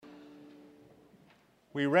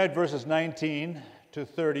We read verses 19 to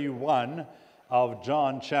 31 of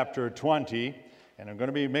John chapter 20, and I'm going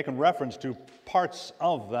to be making reference to parts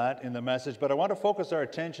of that in the message, but I want to focus our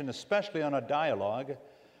attention especially on a dialogue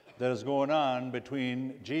that is going on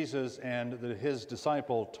between Jesus and his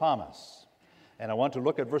disciple Thomas. And I want to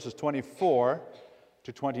look at verses 24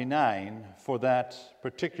 to 29 for that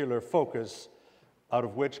particular focus, out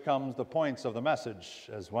of which comes the points of the message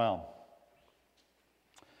as well.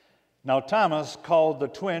 Now Thomas, called the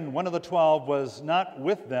twin, one of the 12, was not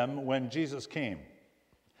with them when Jesus came.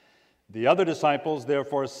 The other disciples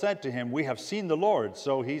therefore said to him, "We have seen the Lord."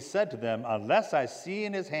 So he said to them, "Unless I see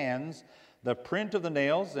in his hands the print of the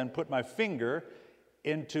nails, and put my finger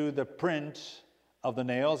into the print of the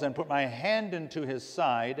nails, and put my hand into his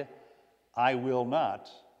side, I will not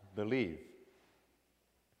believe."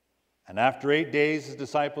 And after 8 days his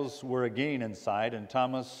disciples were again inside, and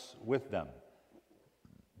Thomas with them.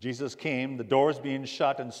 Jesus came, the doors being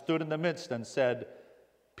shut, and stood in the midst and said,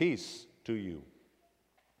 "Peace to you."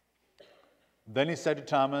 Then he said to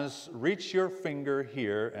Thomas, "Reach your finger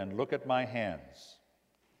here and look at my hands.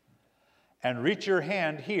 And reach your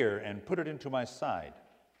hand here and put it into my side.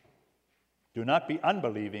 Do not be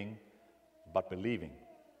unbelieving, but believing."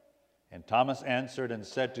 And Thomas answered and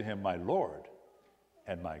said to him, "My Lord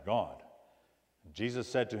and my God." And Jesus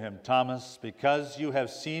said to him, "Thomas, because you have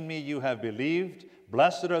seen me, you have believed.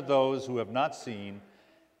 Blessed are those who have not seen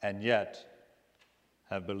and yet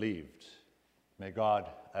have believed." May God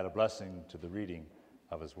add a blessing to the reading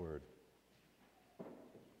of his word.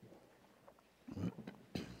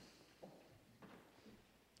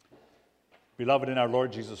 Beloved in our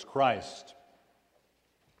Lord Jesus Christ,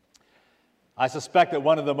 I suspect that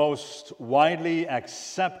one of the most widely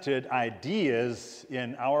accepted ideas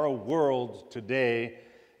in our world today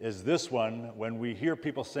is this one, when we hear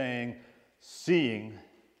people saying, seeing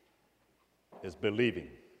is believing.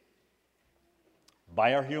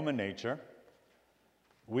 By our human nature,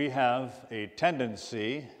 we have a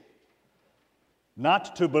tendency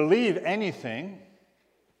not to believe anything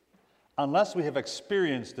unless we have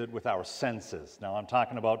experienced it with our senses. Now, I'm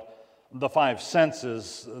talking about the 5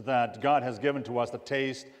 senses that God has given to us: the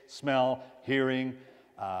taste, smell, hearing,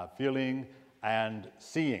 feeling, and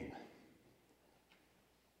seeing.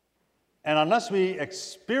 And unless we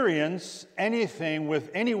experience anything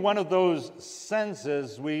with any one of those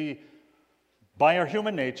senses, we, by our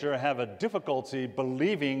human nature, have a difficulty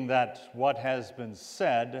believing that what has been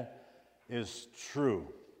said is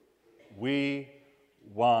true. We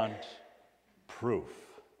want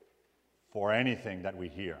proof for anything that we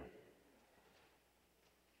hear.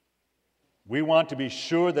 We want to be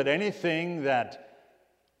sure that anything that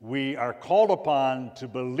we are called upon to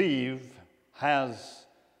believe has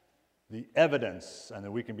the evidence, and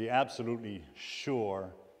that we can be absolutely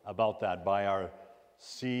sure about that by our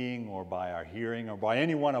seeing or by our hearing or by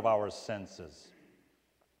any one of our senses.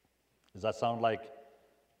 Does that sound like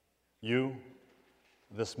you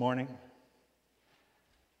this morning?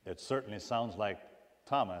 It certainly sounds like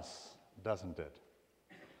Thomas, doesn't it?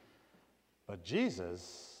 But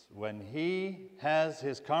Jesus, when he has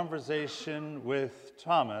his conversation with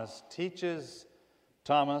Thomas, teaches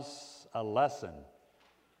Thomas a lesson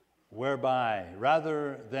whereby,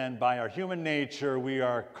 rather than by our human nature, we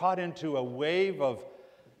are caught into a wave of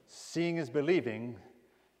seeing is believing.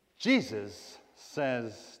 Jesus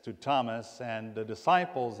says to Thomas and the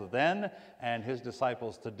disciples then and his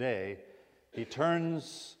disciples today, he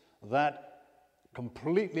turns that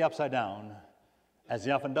completely upside down, as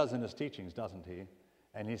he often does in his teachings, doesn't he?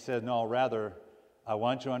 And he says, no, rather, I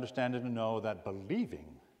want you to understand and to know that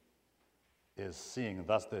believing is seeing.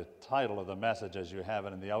 That's the title of the message as you have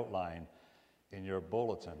it in the outline in your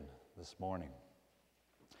bulletin this morning.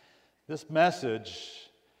 This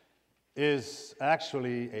message is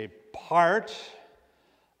actually a part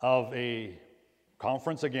of a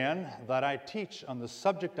conference again that I teach on the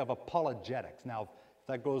subject of apologetics. Now, if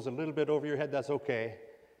that goes a little bit over your head, that's okay,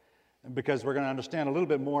 because we're going to understand a little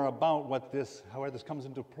bit more about how this comes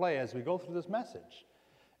into play as we go through this message.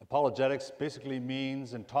 Apologetics basically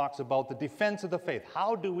means and talks about the defense of the faith.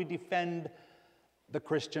 How do we defend the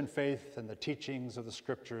Christian faith and the teachings of the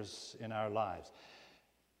Scriptures in our lives?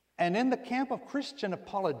 And in the camp of Christian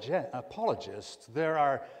apologists, there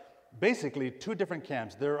are basically 2 different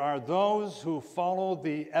camps. There are those who follow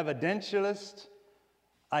the evidentialist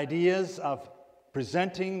ideas of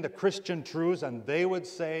presenting the Christian truths, and they would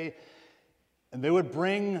say, and they would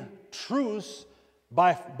bring truths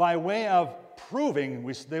by way of proving.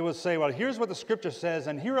 They would say, well, here's what the Scripture says,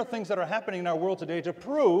 and here are things that are happening in our world today to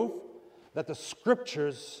prove that the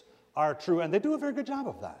Scriptures are true. And they do a very good job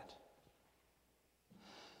of that.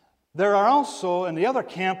 There are also in the other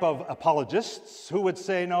camp of apologists who would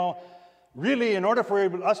say, no, really, in order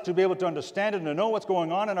for us to be able to understand and to know what's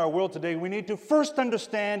going on in our world today, we need to first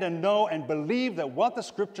understand and know and believe that what the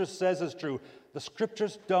Scripture says is true. The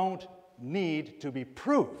Scriptures don't need to be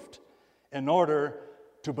proved in order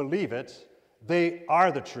to believe it. They are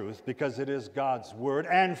the truth because it is God's Word.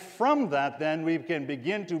 And from that, then, we can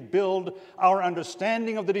begin to build our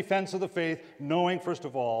understanding of the defense of the faith, knowing, first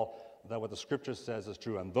of all, that what the Scripture says is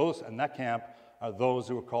true. And those in that camp are those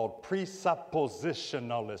who are called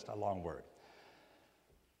presuppositionalists, a long word.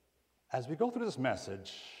 As we go through this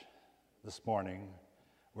message this morning,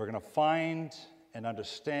 we're going to find and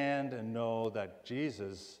understand and know that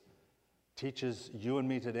Jesus teaches you and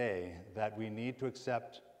me today that we need to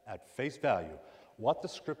accept at face value what the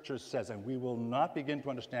Scripture says, and we will not begin to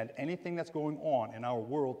understand anything that's going on in our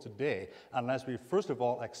world today unless we first of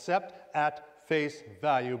all accept at face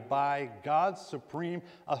value by God's supreme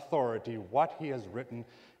authority what He has written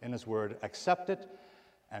in His Word. Accept it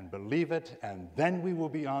and believe it, and then we will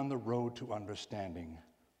be on the road to understanding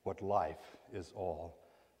what life is all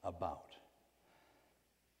about.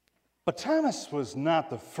 But Thomas was not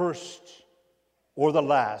the first or the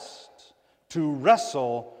last to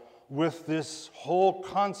wrestle with this whole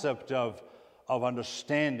concept of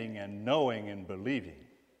understanding and knowing and believing.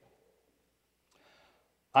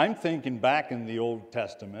 I'm thinking back in the Old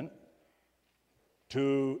Testament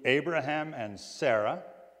to Abraham and Sarah.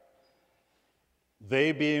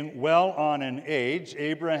 They being well on in age,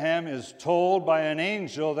 Abraham is told by an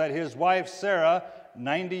angel that his wife Sarah,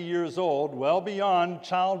 90 years old, well beyond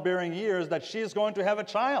childbearing years, that she is going to have a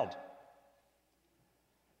child.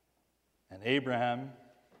 And Abraham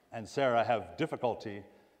and Sarah have difficulty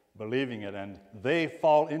believing it, and they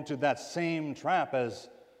fall into that same trap as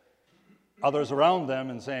others around them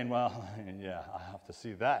and saying, well, yeah, I have to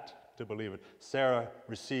see that to believe it. Sarah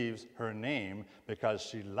receives her name because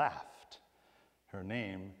she laughed. Her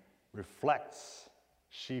name reflects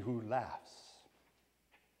she who laughs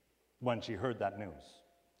when she heard that news.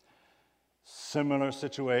 Similar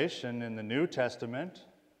situation in the New Testament.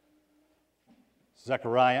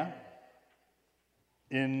 Zechariah,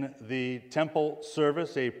 in the temple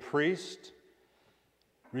service, a priest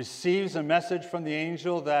receives a message from the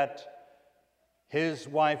angel that his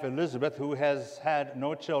wife Elizabeth, who has had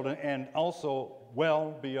no children and also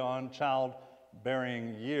well beyond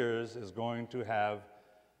childbearing years, is going to have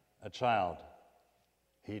a child.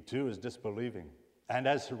 He too is disbelieving. And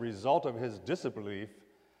as a result of his disbelief,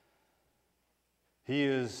 he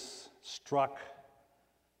is struck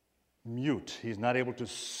mute. He's not able to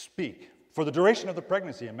speak. For the duration of the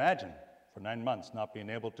pregnancy, imagine, for 9 months not being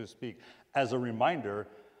able to speak, as a reminder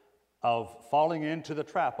of falling into the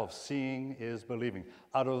trap of seeing is believing.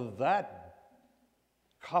 Out of that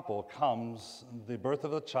couple comes the birth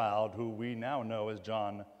of a child who we now know as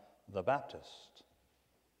John the Baptist.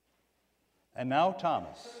 And now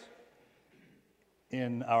Thomas.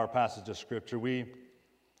 In our passage of Scripture, we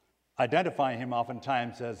identify him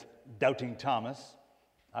oftentimes as Doubting Thomas.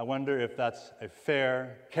 I wonder if that's a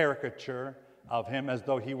fair caricature of him, as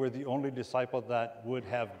though he were the only disciple that would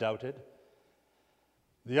have doubted.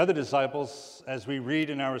 The other disciples, as we read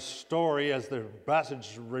in our story, as the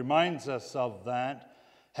passage reminds us of that,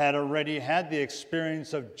 had already had the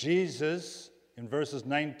experience of Jesus in verses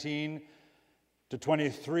 19 to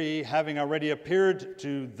 23, having already appeared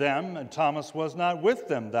to them, and Thomas was not with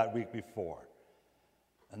them that week before.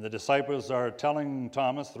 And the disciples are telling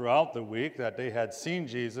Thomas throughout the week that they had seen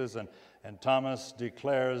Jesus, and Thomas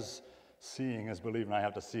declares, seeing is believing. I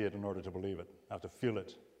have to see it in order to believe it. I have to feel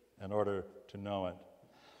it in order to know it.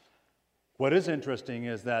 What is interesting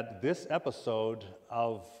is that this episode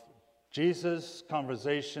of Jesus'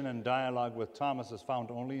 conversation and dialogue with Thomas is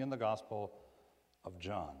found only in the Gospel of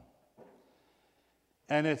John.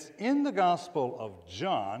 And it's in the Gospel of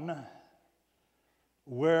John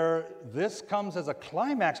where this comes as a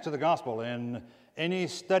climax to the Gospel. In any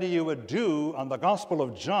study you would do on the Gospel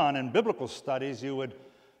of John in biblical studies, you would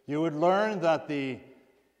learn that the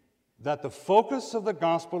focus of the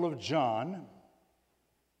Gospel of John,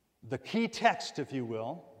 the key text, if you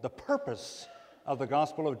will, the purpose of the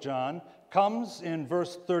Gospel of John, comes in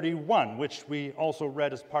verse 31, which we also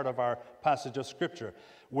read as part of our passage of Scripture,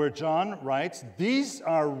 where John writes, "These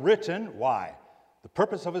are written," why? The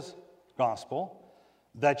purpose of his Gospel,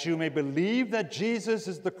 "that you may believe that Jesus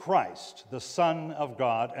is the Christ, the Son of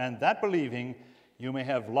God, and that believing you may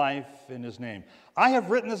have life in his name. I have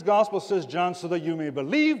written this Gospel," says John, "so that you may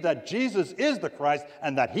believe that Jesus is the Christ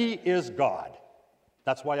and that he is God."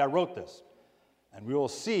 That's why I wrote this. And we will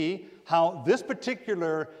see how this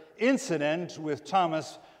particular incident with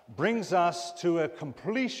Thomas brings us to a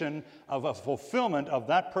completion of a fulfillment of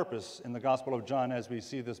that purpose in the Gospel of John as we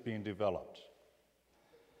see this being developed.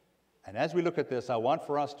 And as we look at this, I want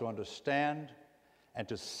for us to understand and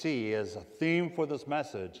to see as a theme for this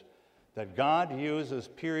message that God uses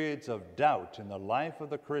periods of doubt in the life of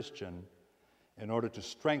the Christian in order to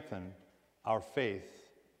strengthen our faith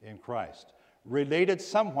in Christ. Related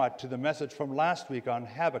somewhat to the message from last week on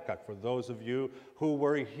Habakkuk, for those of you who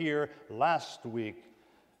were here last week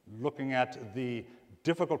looking at the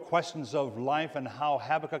difficult questions of life and how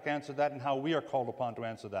Habakkuk answered that and how we are called upon to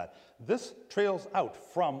answer that. This trails out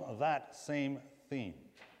from that same theme.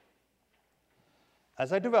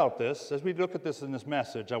 As I develop this, as we look at this in this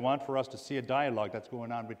message, I want for us to see a dialogue that's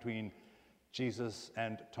going on between Jesus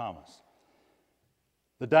and Thomas.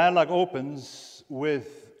 The dialogue opens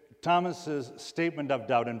with Thomas's statement of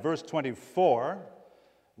doubt. In verse 24,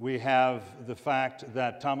 we have the fact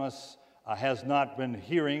that Thomas has not been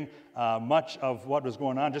hearing much of what was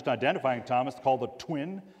going on, just identifying Thomas, called the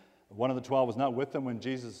twin. One of the 12 was not with them when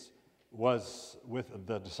Jesus was with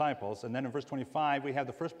the disciples. And then in verse 25, we have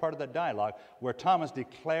the first part of that dialogue where Thomas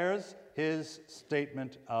declares his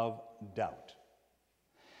statement of doubt.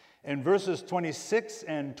 In verses 26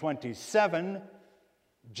 and 27,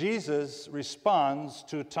 Jesus responds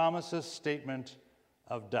to Thomas's statement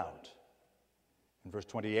of doubt. In verse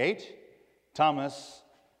 28, Thomas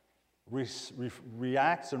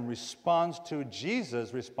reacts and responds to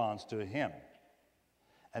Jesus' response to him.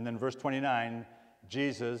 And then verse 29,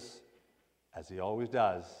 Jesus, as he always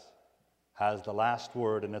does, has the last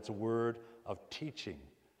word, and it's a word of teaching,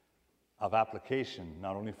 of application,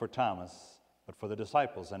 not only for Thomas, but for the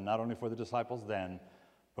disciples, and not only for the disciples then,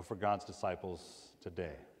 but for God's disciples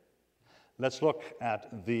today. Let's look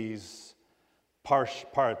at these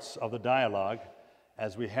parts of the dialogue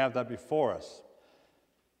as we have that before us.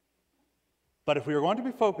 But if we are going to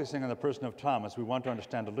be focusing on the person of Thomas, we want to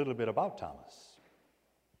understand a little bit about Thomas.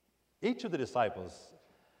 Each of the disciples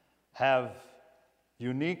have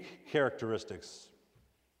unique characteristics.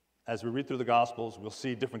 As we read through the Gospels, we'll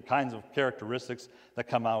see different kinds of characteristics that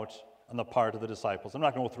come out on the part of the disciples. I'm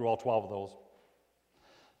not going to go through all 12 of those.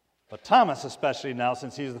 But Thomas, especially now,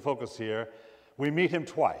 since he's the focus here, we meet him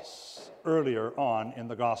twice earlier on in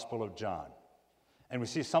the Gospel of John. And we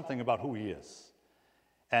see something about who he is.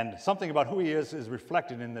 And something about who he is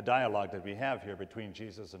reflected in the dialogue that we have here between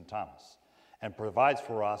Jesus and Thomas, and provides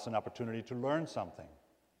for us an opportunity to learn something.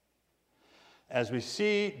 As we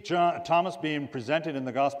see Thomas being presented in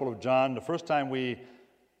the Gospel of John, the first time we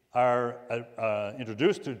are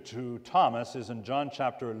introduced to Thomas is in John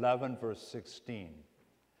chapter 11, verse 16.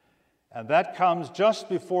 And that comes just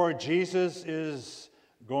before Jesus is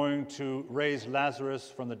going to raise Lazarus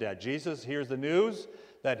from the dead. Jesus hears the news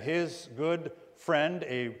that his good friend,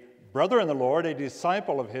 a brother in the Lord, a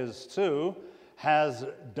disciple of his too, has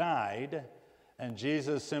died. And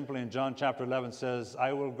Jesus simply in John chapter 11 says,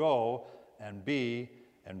 I will go and be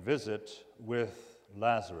and visit with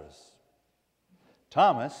Lazarus.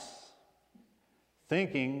 Thomas,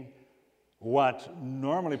 thinking what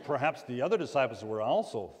normally perhaps the other disciples were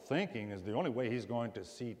also thinking is the only way he's going to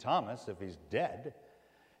see Thomas if he's dead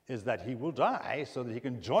is that he will die so that he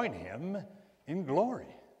can join him in glory.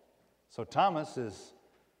 So Thomas is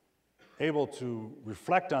able to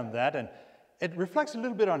reflect on that, and it reflects a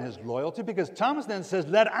little bit on his loyalty, because Thomas then says,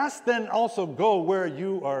 let us then also go where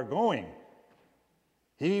you are going.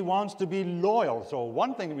 He wants to be loyal. So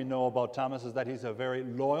one thing we know about Thomas is that he's very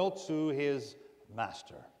loyal to his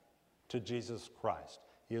master, to Jesus Christ.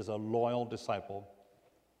 He is a loyal disciple.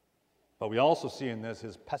 But we also see in this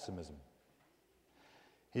his pessimism.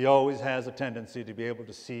 He always has a tendency to be able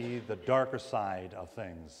to see the darker side of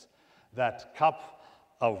things. That cup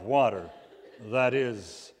of water that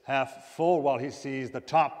is half full while he sees the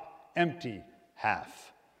top empty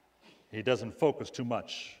half. He doesn't focus too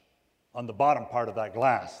much on the bottom part of that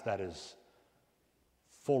glass that is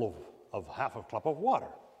full of half a cup of water.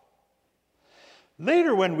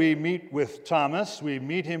 Later, when we meet with Thomas, we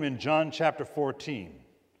meet him in John chapter 14,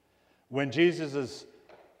 when Jesus is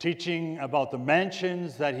teaching about the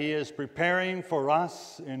mansions that he is preparing for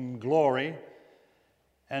us in glory.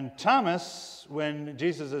 And Thomas, when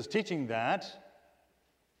Jesus is teaching that,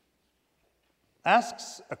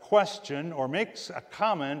 asks a question or makes a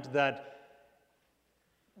comment that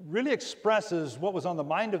really expresses what was on the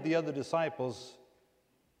mind of the other disciples,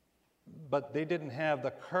 but they didn't have the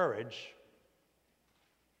courage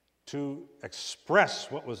to express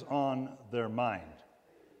what was on their mind.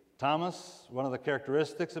 Thomas, one of the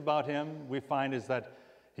characteristics about him we find is that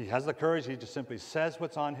he has the courage. He just simply says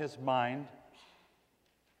what's on his mind.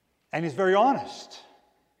 And he's very honest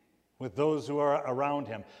with those who are around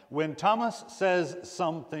him. When Thomas says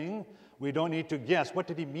something, we don't need to guess. What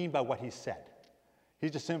did he mean by what he said? He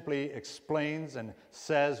just simply explains and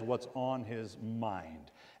says what's on his mind.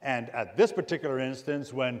 And at this particular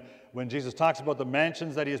instance, when Jesus talks about the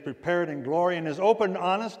mansions that he has prepared in glory, in his open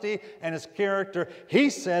honesty and his character, he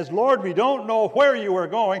says, Lord, we don't know where you are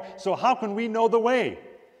going, so how can we know the way?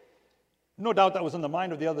 No doubt that was in the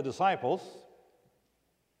mind of the other disciples.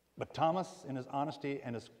 But Thomas, in his honesty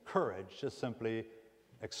and his courage, just simply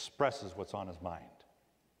expresses what's on his mind.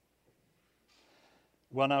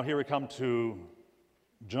 Well, now here we come to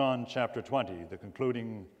John chapter 20, the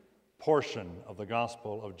concluding portion of the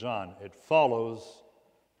Gospel of John. It follows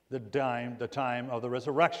the time of the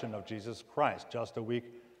resurrection of Jesus Christ. Just a week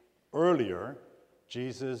earlier,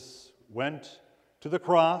 Jesus went to the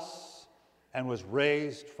cross and was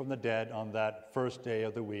raised from the dead on that first day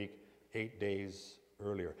of the week, 8 days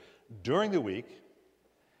earlier. During the week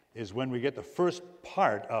is when we get the first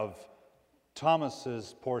part of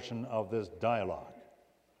Thomas's portion of this dialogue.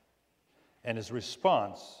 And his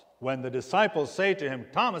response, when the disciples say to him,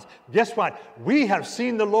 Thomas, guess what? We have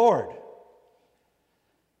seen the Lord.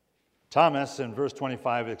 Thomas, in verse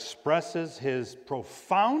 25, expresses his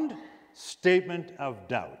profound statement of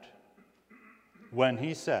doubt when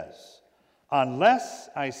he says, unless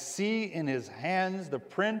I see in his hands the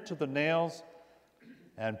print of the nails,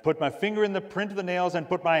 and put my finger in the print of the nails, and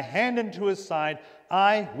put my hand into his side,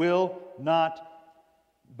 I will not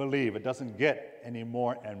believe. It doesn't get any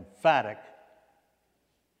more emphatic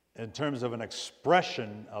in terms of an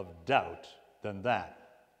expression of doubt than that.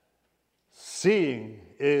 Seeing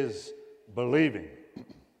is believing,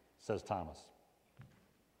 says Thomas.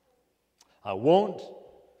 I won't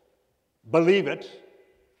believe it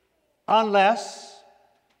unless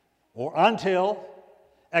or until,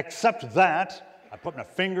 except that, I put my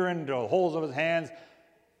finger into the holes of his hands,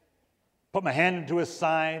 put my hand into his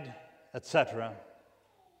side, etc.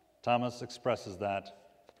 Thomas expresses that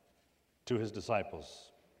to his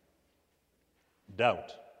disciples.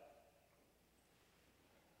 Doubt.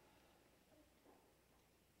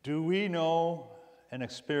 Do we know and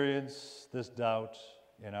experience this doubt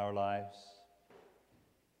in our lives?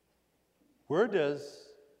 Where does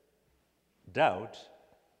doubt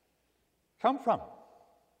come from?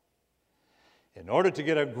 In order to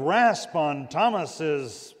get a grasp on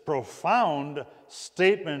Thomas's profound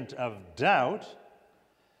statement of doubt,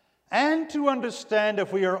 and to understand,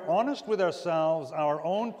 if we are honest with ourselves, our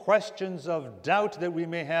own questions of doubt that we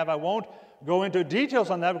may have. I won't go into details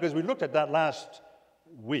on that because we looked at that last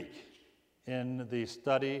week in the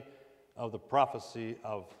study of the prophecy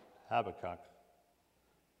of Habakkuk.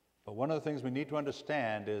 But one of the things we need to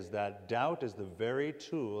understand is that doubt is the very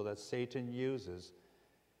tool that Satan uses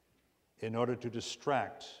in order to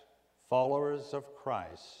distract followers of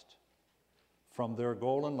Christ from their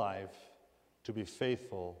goal in life to be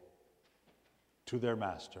faithful to their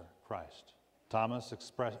master, Christ. Thomas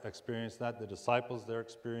experienced that. The disciples there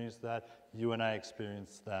experienced that. You and I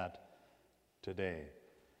experience that today.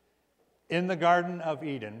 In the Garden of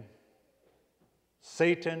Eden,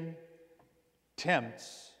 Satan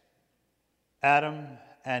tempts Adam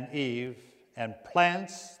and Eve and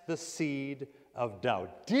plants the seed of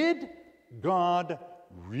doubt. Did God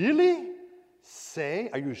really say?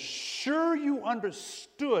 Are you sure you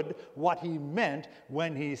understood what he meant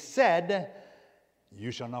when he said, you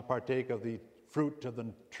shall not partake of the fruit of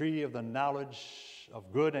the tree of the knowledge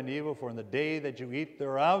of good and evil, for in the day that you eat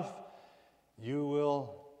thereof, you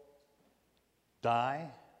will die?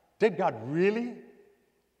 Did God really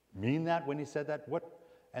mean that when he said that?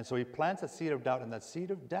 And so he plants a seed of doubt, and that seed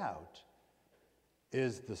of doubt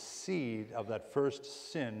is the seed of that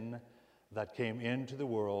first sin that came into the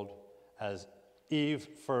world as Eve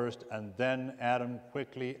first, and then Adam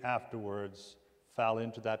quickly afterwards fell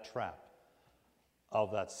into that trap of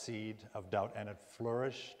that seed of doubt, and it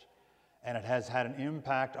flourished, and it has had an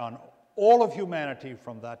impact on all of humanity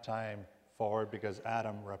from that time forward, because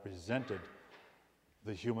Adam represented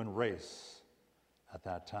the human race at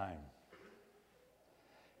that time.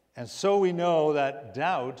 And so we know that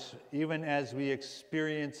doubt, even as we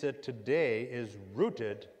experience it today, is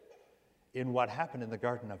rooted in what happened in the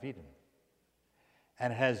Garden of Eden,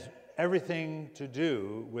 and has everything to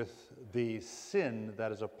do with the sin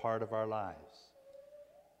that is a part of our lives.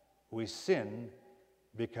 We sin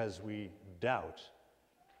because we doubt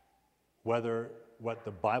whether what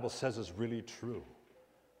the Bible says is really true,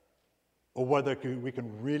 or whether we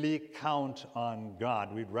can really count on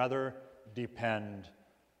God. We'd rather depend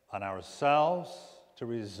on ourselves to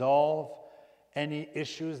resolve any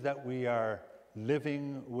issues that we are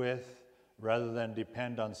living with, rather than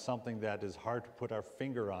depend on something that is hard to put our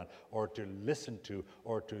finger on, or to listen to,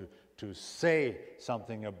 or to say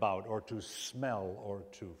something about, or to smell, or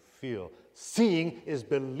to feel. Seeing is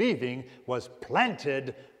believing was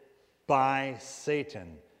planted by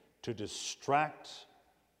Satan to distract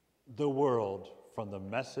the world from the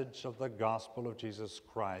message of the gospel of Jesus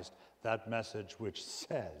Christ, that message which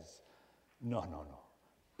says, no, no, no.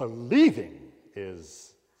 Believing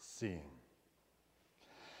is seeing.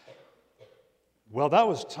 Well, that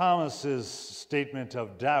was Thomas's statement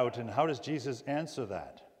of doubt, and how does Jesus answer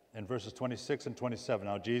that? In verses 26 and 27,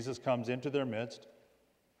 now Jesus comes into their midst,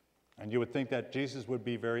 and you would think that Jesus would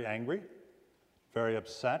be very angry, very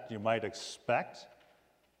upset. You might expect,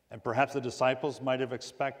 and perhaps the disciples might have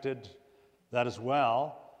expected that as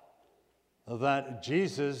well, that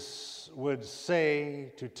Jesus would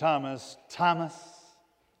say to Thomas, Thomas,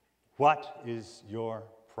 what is your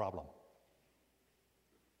problem?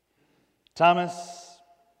 Thomas,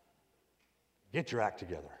 get your act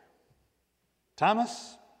together.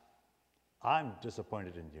 Thomas, I'm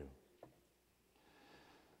disappointed in you.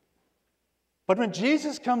 But when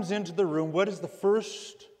Jesus comes into the room, what are the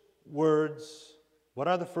first words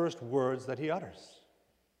that he utters?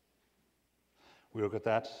 We look at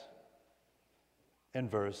that in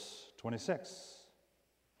verse 26.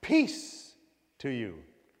 Peace to you.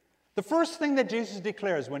 The first thing that Jesus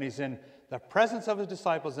declares when he's in the presence of his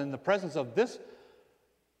disciples, in the presence of this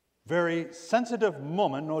very sensitive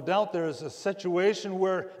moment, no doubt there's a situation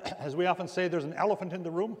where, as we often say, there's an elephant in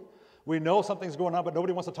the room. We know something's going on, but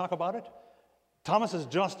nobody wants to talk about it. Thomas has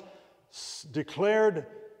just declared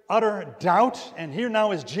utter doubt, and here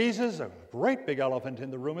now is Jesus, a great big elephant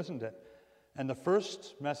in the room, isn't it? And the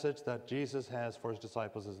first message that Jesus has for his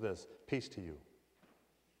disciples is this: peace to you.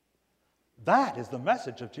 That is the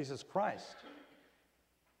message of Jesus Christ.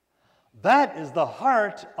 That is the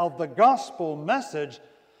heart of the gospel message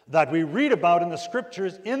that we read about in the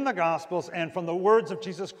scriptures, in the gospels, and from the words of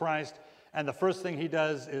Jesus Christ. And the first thing he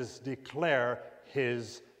does is declare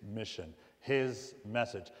his mission, his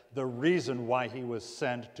message, the reason why he was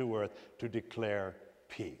sent to earth, to declare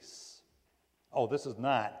peace. Oh, this is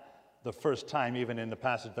not the first time, even in the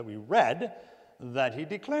passage that we read, that he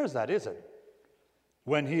declares that, is it?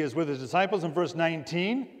 When he is with his disciples in verse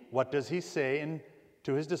 19, what does he say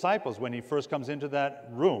to his disciples when he first comes into that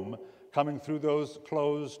room, coming through those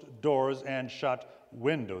closed doors and shut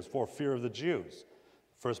windows for fear of the Jews?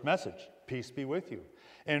 First message, peace be with you.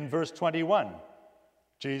 In verse 21,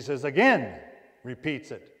 Jesus again repeats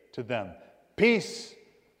it to them, peace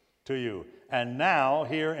to you. And now,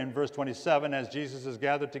 here in verse 27, as Jesus is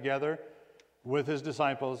gathered together with his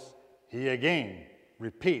disciples, he again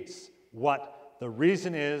repeats what the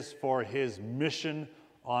reason is for his mission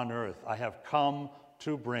on earth. I have come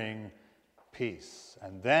to bring peace.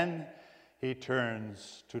 And then he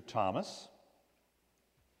turns to Thomas.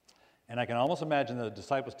 And I can almost imagine the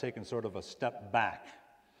disciples taking sort of a step back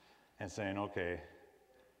and saying, okay,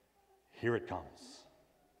 here it comes.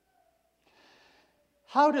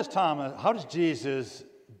 How does Jesus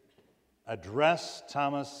address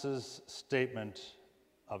Thomas's statement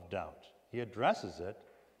of doubt? He addresses it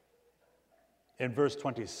in verse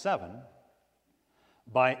 27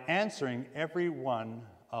 by answering every one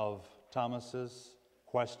of Thomas's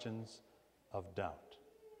questions of doubt.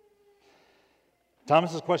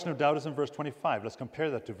 Thomas's question of doubt is in verse 25. Let's compare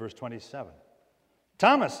that to verse 27.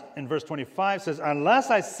 Thomas, in verse 25, says, unless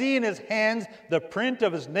I see in his hands the print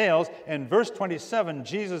of his nails. In verse 27,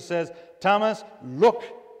 Jesus says, Thomas, look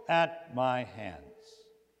at my hands.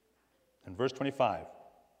 In verse 25,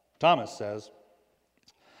 Thomas says,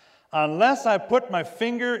 unless I put my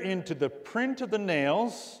finger into the print of the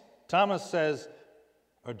nails,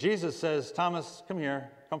 Jesus says, Thomas, come here,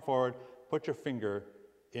 come forward, put your finger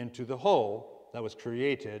into the hole that was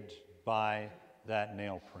created by that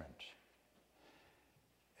nail print.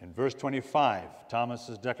 In verse 25,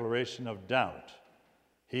 Thomas's declaration of doubt,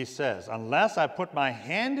 he says, unless I put my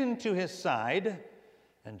hand into his side,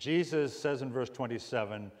 and Jesus says in verse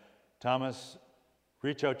 27, Thomas,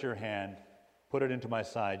 reach out your hand, put it into my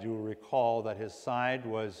side. You will recall that his side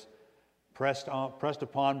was pressed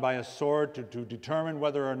upon by a sword to determine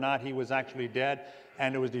whether or not he was actually dead,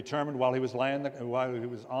 and it was determined while he was on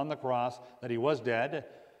the cross that he was dead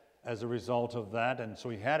as a result of that, and so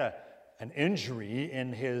he had an injury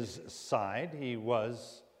in his side. He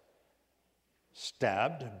was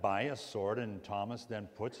stabbed by a sword, and Thomas then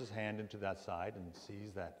puts his hand into that side and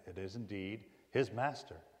sees that it is indeed his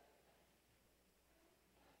master.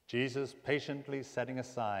 Jesus patiently setting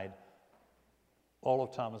aside all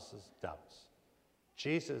of Thomas's doubts.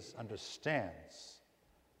 Jesus understands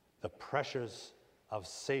the pressures of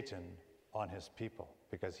Satan on his people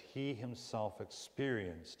because he himself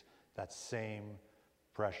experienced that same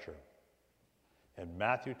pressure. In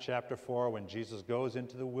Matthew chapter 4, when Jesus goes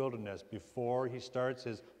into the wilderness before he starts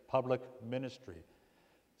his public ministry,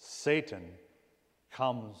 Satan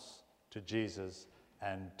comes to Jesus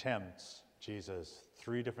and tempts Jesus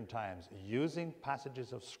 3 different times using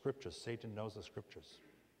passages of Scripture. Satan knows the Scriptures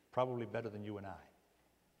probably better than you and I.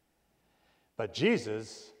 But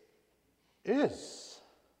Jesus is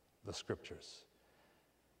the Scriptures.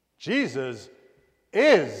 Jesus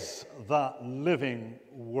is the living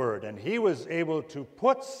Word, and he was able to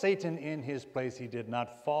put Satan in his place. He did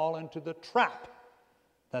not fall into the trap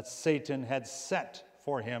that Satan had set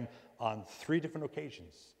for him on 3 different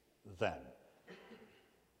occasions then.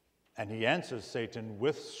 And he answers Satan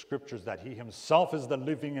with Scriptures that he himself is the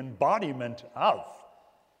living embodiment of,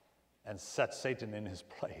 and sets Satan in his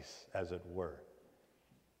place, as it were.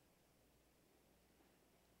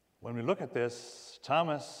 When we look at this,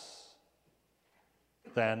 Thomas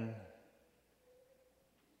then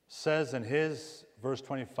says in his, verse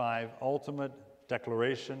 25, ultimate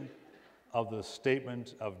declaration of the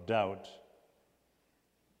statement of doubt,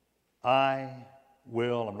 I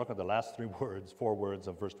will, I'm looking at the last 4 words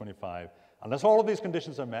of verse 25, unless all of these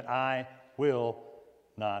conditions are met, I will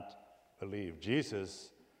not believe.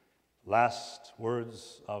 Jesus' last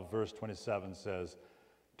words of verse 27 says,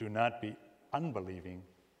 do not be unbelieving,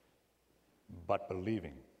 but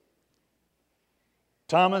believing.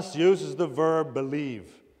 Thomas uses the verb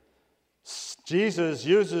believe. Jesus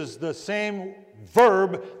uses the same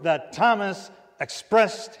verb that Thomas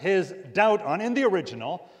expressed his doubt on in the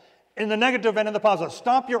original, in the negative and in the positive.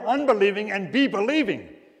 Stop your unbelieving and be believing.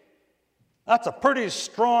 That's a pretty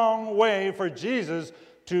strong way for Jesus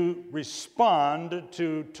to respond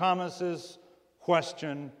to Thomas's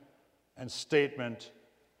question and statement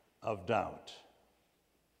of doubt.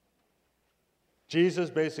 Jesus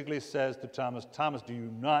basically says to Thomas, Thomas, do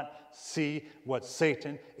you not see what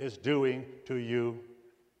Satan is doing to you?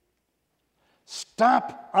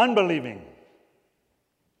 Stop unbelieving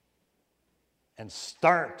and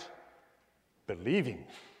start believing,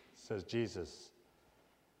 says Jesus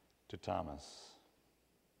to Thomas.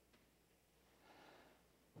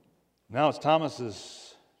 Now it's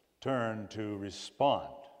Thomas's turn to respond.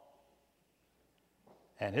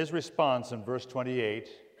 And his response in verse 28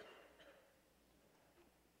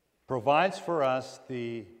 provides for us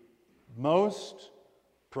the most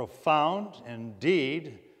profound,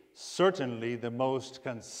 indeed, certainly the most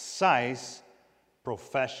concise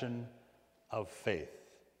profession of faith.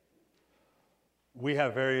 We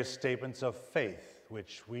have various statements of faith,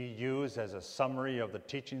 which we use as a summary of the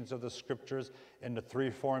teachings of the Scriptures in the 3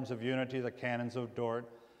 forms of unity, the canons of Dort,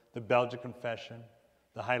 the Belgic Confession,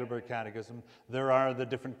 the Heidelberg Catechism. There are the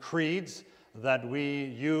different creeds that we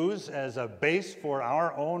use as a base for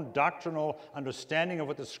our own doctrinal understanding of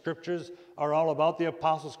what the Scriptures are all about. The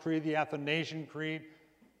Apostles' Creed, the Athanasian Creed,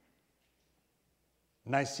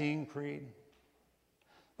 Nicene Creed.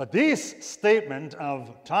 But this statement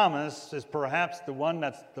of Thomas is perhaps the one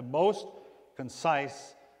that's the most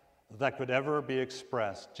concise that could ever be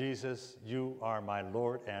expressed. Jesus, you are my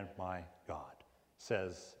Lord and my God,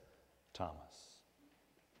 says Thomas.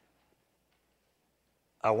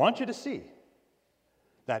 I want you to see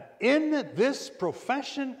that in this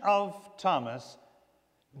profession of Thomas,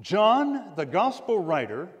 John, the gospel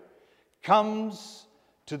writer, comes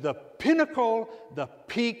to the pinnacle, the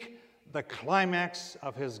peak, the climax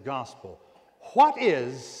of his gospel. What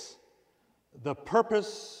is the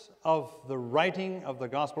purpose of the writing of the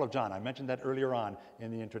Gospel of John? I mentioned that earlier on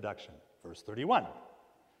in the introduction, verse 31.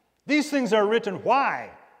 These things are written,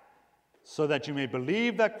 why? So that you may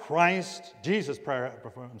believe that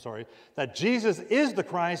that Jesus is the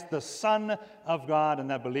Christ, the Son of God, and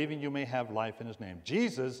that believing you may have life in his name.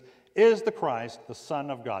 Jesus is the Christ, the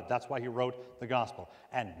Son of God. That's why he wrote the gospel.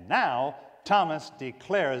 And now Thomas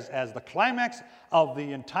declares, as the climax of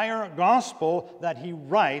the entire gospel that he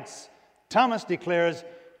writes, Thomas declares,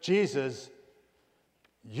 Jesus,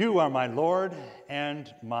 you are my Lord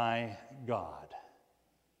and my God.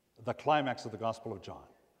 The climax of the Gospel of John,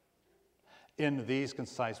 in these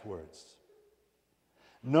concise words.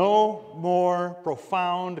 No more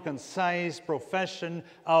profound, concise profession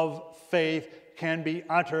of faith can be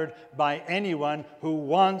uttered by anyone who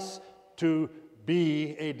wants to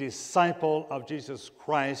be a disciple of Jesus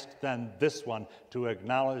Christ than this one, to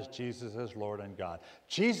acknowledge Jesus as Lord and God.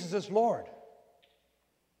 Jesus is Lord.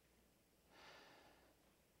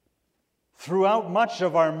 Throughout much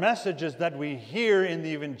of our messages that we hear in the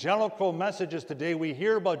evangelical messages today, we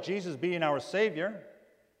hear about Jesus being our Savior,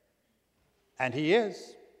 and he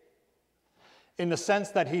is. in the sense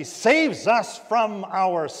that he saves us from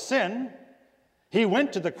our sin. He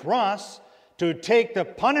went to the cross to take the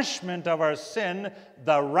punishment of our sin.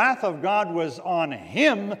 The wrath of God was on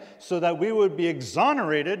him so that we would be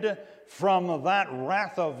exonerated from that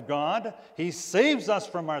wrath of God. He saves us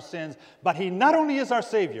from our sins, but he not only is our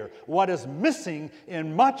Savior. What is missing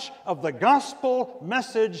in much of the gospel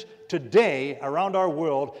message today around our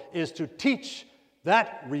world is to teach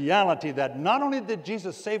that reality that not only did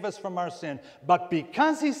Jesus save us from our sin, but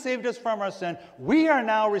because he saved us from our sin, we are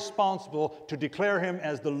now responsible to declare him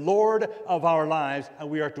as the Lord of our lives, and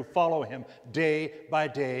we are to follow him day by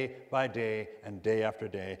day by day and day after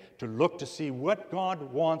day to look to see what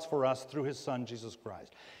God wants for us through his Son, Jesus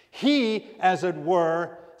Christ. He, as it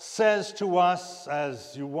were, says to us,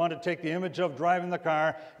 as you want to take the image of driving the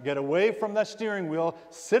car, get away from the steering wheel,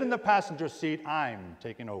 sit in the passenger seat, I'm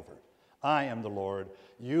taking over. I am the Lord.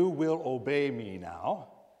 You will obey me now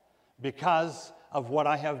because of what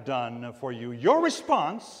I have done for you. Your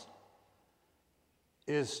response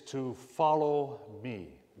is to follow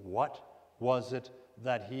me. What was it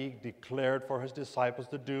that he declared for his disciples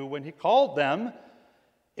to do when he called them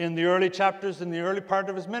in the early chapters, in the early part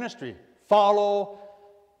of his ministry? Follow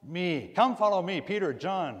me. Come follow me. Peter,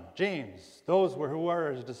 John, James, those who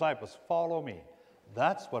were his disciples. Follow me.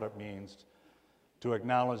 That's what it means to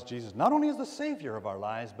acknowledge Jesus, not only as the Savior of our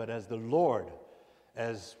lives, but as the Lord,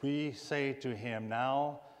 as we say to him,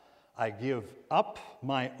 now I give up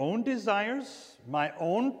my own desires, my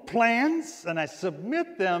own plans, and I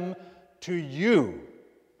submit them to you.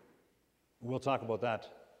 We'll talk about that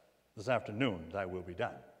this afternoon. Thy will be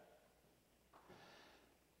done.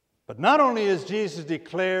 But not only is Jesus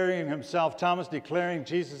declaring himself, Thomas declaring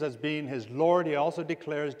Jesus as being his Lord, he also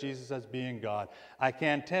declares Jesus as being God. I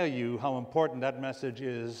can't tell you how important that message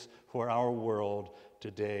is for our world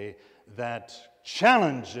today, that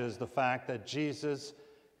challenges the fact that Jesus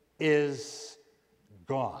is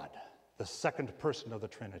God, the second person of the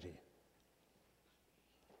Trinity.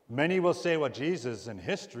 Many will say, well, Jesus in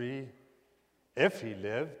history, if he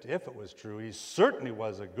lived, if it was true, he certainly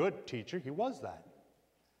was a good teacher. He was that.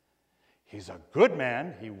 He's a good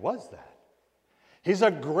man. He was that. He's a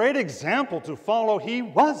great example to follow. He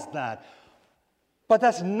was that. But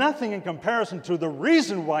that's nothing in comparison to the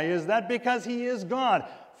reason why he is that, because he is God.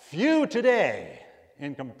 Few today,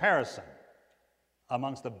 in comparison,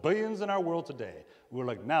 amongst the billions in our world today, will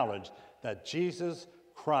acknowledge that Jesus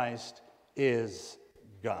Christ is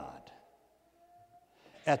God.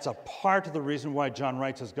 That's a part of the reason why John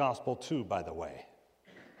writes his gospel too, by the way.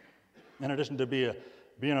 In addition to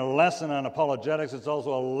being a lesson on apologetics, it's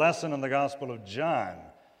also a lesson in the Gospel of John.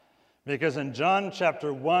 Because in John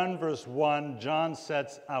chapter 1, verse 1, John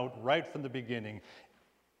sets out right from the beginning,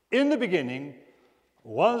 in the beginning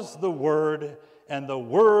was the Word, and the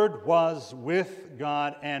Word was with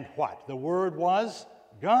God, and what? The Word was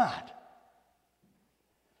God.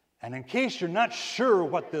 And in case you're not sure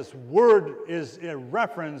what this word is a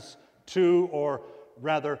reference to, or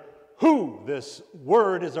rather who this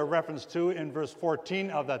word is a reference to, in verse 14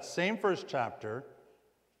 of that same first chapter,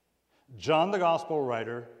 John the Gospel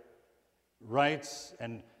writer writes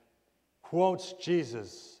and quotes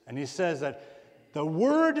Jesus, and he says that the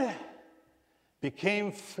Word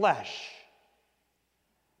became flesh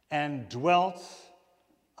and dwelt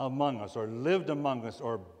among us, or lived among us,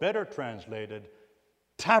 or better translated,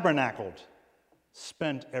 tabernacled,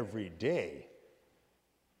 spent every day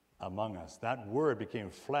among us. That Word became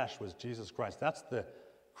flesh was Jesus Christ. That's the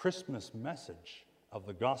Christmas message of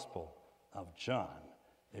the Gospel of John,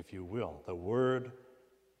 if you will. The Word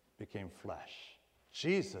became flesh.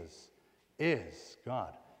 Jesus is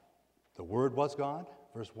God. The Word was God,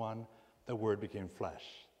 verse 1. The Word became flesh.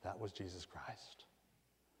 That was Jesus Christ.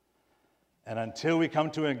 And until we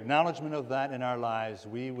come to an acknowledgement of that in our lives,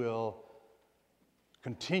 we will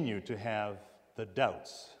continue to have the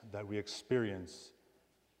doubts that we experience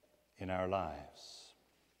in our lives.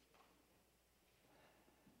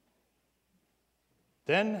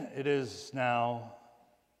 Then it is now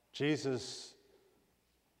Jesus'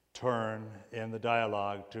 turn in the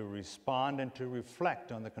dialogue to respond and to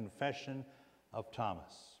reflect on the confession of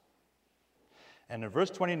Thomas. And in verse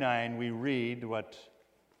 29, we read what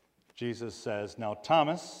Jesus says, now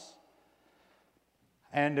Thomas,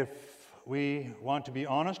 and if we want to be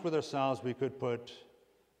honest with ourselves, we could put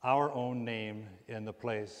our own name in the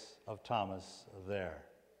place of Thomas there.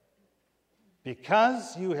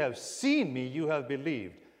 Because you have seen me, you have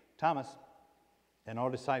believed. Thomas and all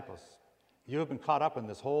disciples, you have been caught up in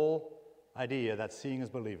this whole idea that seeing is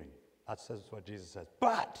believing. That's what Jesus says.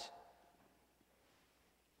 But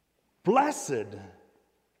blessed,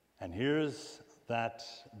 and here's that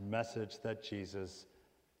message that Jesus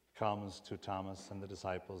comes to Thomas and the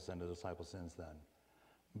disciples since then.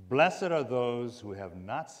 Blessed are those who have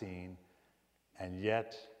not seen and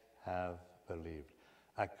yet have believed.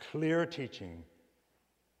 A clear teaching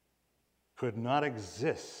could not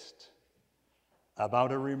exist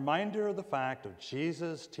about a reminder of the fact of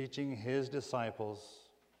Jesus teaching his disciples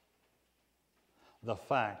the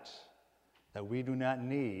fact that we do not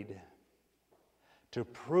need to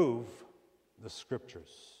prove the Scriptures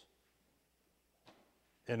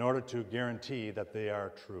in order to guarantee that they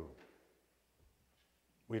are true.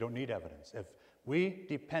 We don't need evidence. If we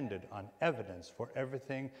depended on evidence for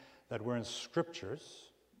everything that were in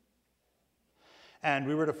Scriptures, and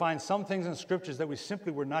we were to find some things in Scriptures that we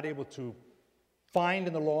simply were not able to find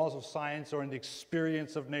in the laws of science or in the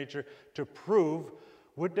experience of nature to prove,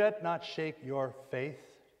 would that not shake your faith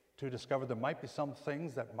to discover there might be some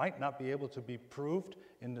things that might not be able to be proved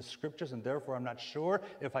in the Scriptures, and therefore I'm not sure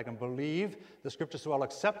if I can believe the Scriptures, so I'll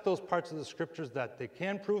accept those parts of the Scriptures that they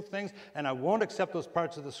can prove things, and I won't accept those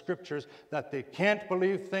parts of the Scriptures that they can't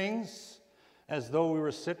believe things, as though we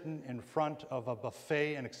were sitting in front of a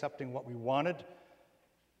buffet and accepting what we wanted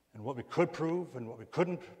and what we could prove and what we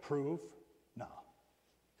couldn't prove. No,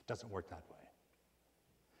 it doesn't work that way.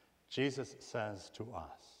 Jesus says to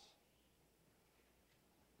us,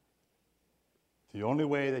 the only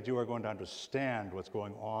way that you are going to understand what's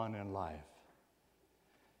going on in life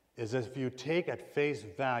is if you take at face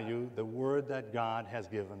value the word that God has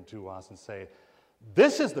given to us and say,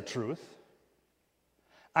 this is the truth,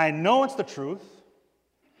 I know it's the truth,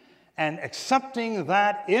 and accepting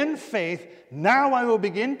that in faith, now I will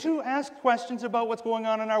begin to ask questions about what's going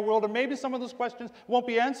on in our world, and maybe some of those questions won't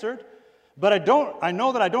be answered, but I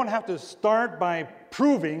know that I don't have to start by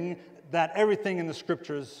proving that everything in the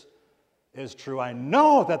Scriptures is true. I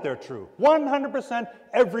know that they're true. 100%,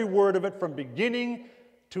 every word of it from beginning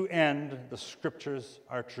to end, the Scriptures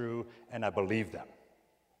are true, and I believe them.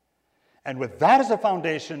 And with that as a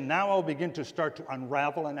foundation, now I'll begin to start to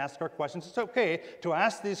unravel and ask our questions. It's okay to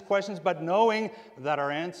ask these questions, but knowing that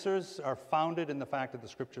our answers are founded in the fact that the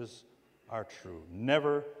Scriptures are true.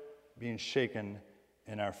 Never being shaken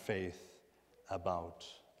in our faith about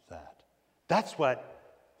that. That's what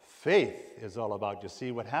faith is all about. You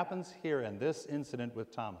see, what happens here in this incident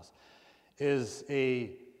with Thomas is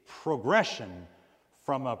a progression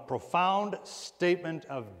from a profound statement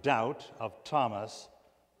of doubt of Thomas,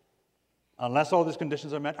 unless all these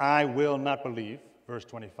conditions are met, I will not believe, verse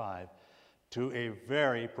 25, to a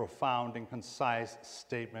very profound and concise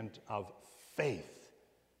statement of faith,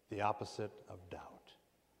 the opposite of doubt.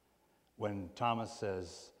 When Thomas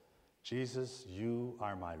says, Jesus, you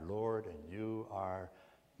are my Lord and you are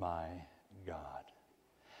my God.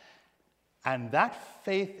 And that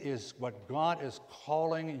faith is what God is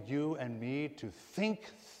calling you and me to think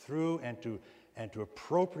through and to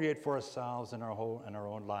appropriate for ourselves in our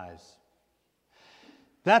own lives.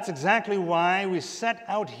 That's exactly why we set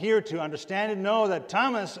out here to understand and know that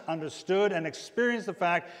Thomas understood and experienced the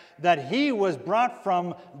fact that he was brought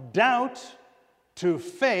from doubt to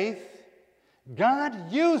faith.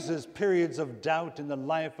 God uses periods of doubt in the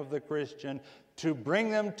life of the Christian to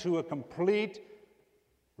bring them to a complete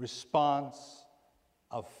response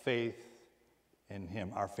of faith in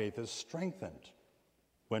Him. Our faith is strengthened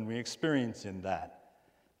when we experience that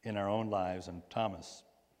in our own lives, and Thomas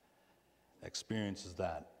experiences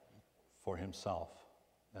that for himself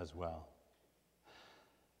as well.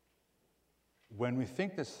 When we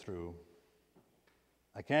think this through,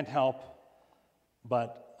 I can't help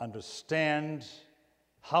but understand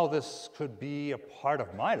how this could be a part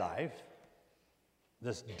of my life,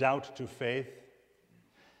 this doubt to faith.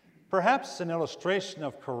 Perhaps an illustration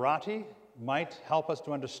of karate might help us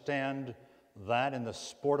to understand that in the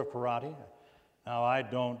sport of karate. Now, I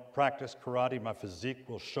don't practice karate. My physique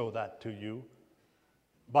will show that to you.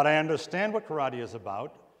 But I understand what karate is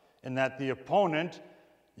about, in that the opponent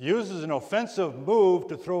uses an offensive move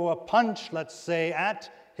to throw a punch, let's say, at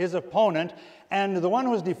his opponent, and the one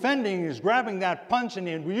who's defending is grabbing that punch and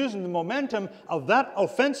using the momentum of that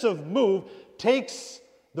offensive move, takes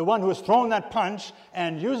the one who has thrown that punch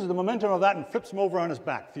and uses the momentum of that and flips him over on his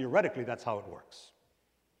back. Theoretically, that's how it works.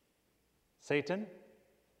 Satan,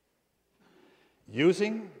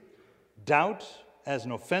 using doubt as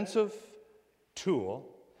an offensive tool,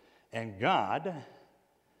 and God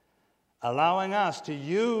allowing us to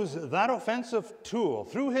use that offensive tool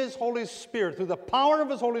through His Holy Spirit, through the power of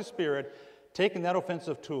His Holy Spirit, taking that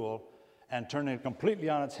offensive tool and turning it completely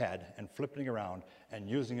on its head and flipping it around and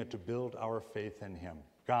using it to build our faith in Him.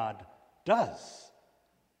 God does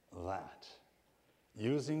that,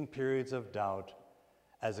 using periods of doubt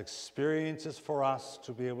as experiences for us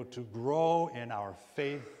to be able to grow in our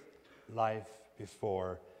faith life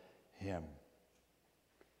before Him.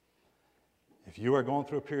 If you are going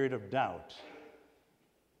through a period of doubt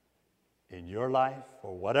in your life,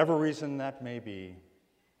 for whatever reason that may be,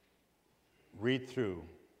 read through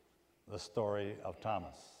the story of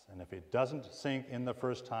Thomas. And if it doesn't sink in the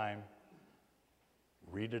first time,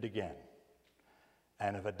 read it again.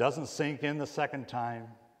 And if it doesn't sink in the second time,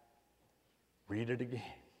 read it again.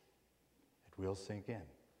 It will sink in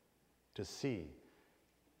to see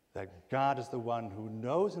that God is the one who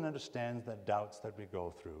knows and understands the doubts that we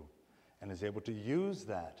go through and is able to use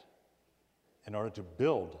that in order to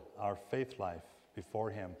build our faith life before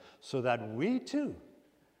Him so that we too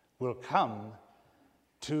will come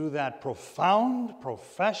to that profound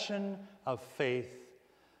profession of faith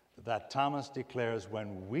that Thomas declares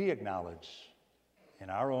when we acknowledge in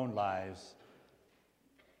our own lives,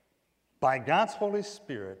 by God's Holy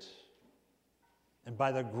Spirit and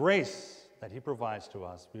by the grace that He provides to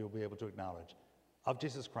us, we will be able to acknowledge of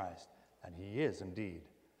Jesus Christ, and He is indeed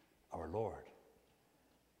our Lord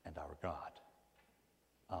and our God.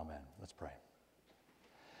 Amen. Let's pray.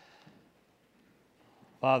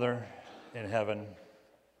 Father in heaven,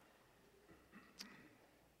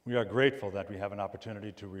 we are grateful that we have an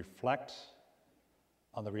opportunity to reflect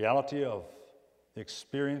on the reality of the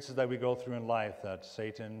experiences that we go through in life, that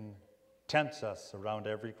Satan tempts us around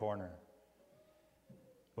every corner.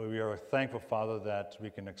 But we are thankful, Father, that we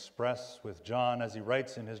can express with John, as he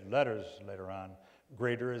writes in his letters later on,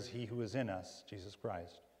 greater is He who is in us, Jesus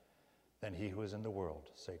Christ, than he who is in the world,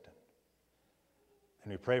 Satan.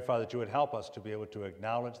 And we pray, Father, that you would help us to be able to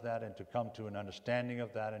acknowledge that and to come to an understanding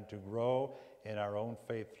of that and to grow in our own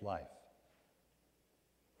faith life.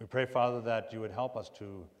 We pray, Father, that you would help us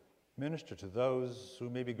to minister to those who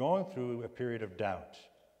may be going through a period of doubt,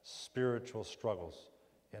 spiritual struggles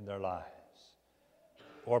in their lives,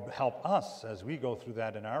 or help us as we go through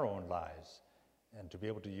that in our own lives, and to be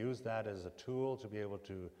able to use that as a tool to be able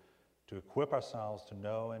to equip ourselves to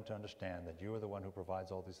know and to understand that you are the one who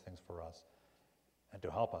provides all these things for us, and to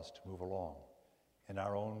help us to move along in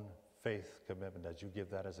our own faith commitment as you give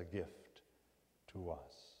that as a gift to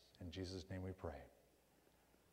us. In Jesus' name we pray.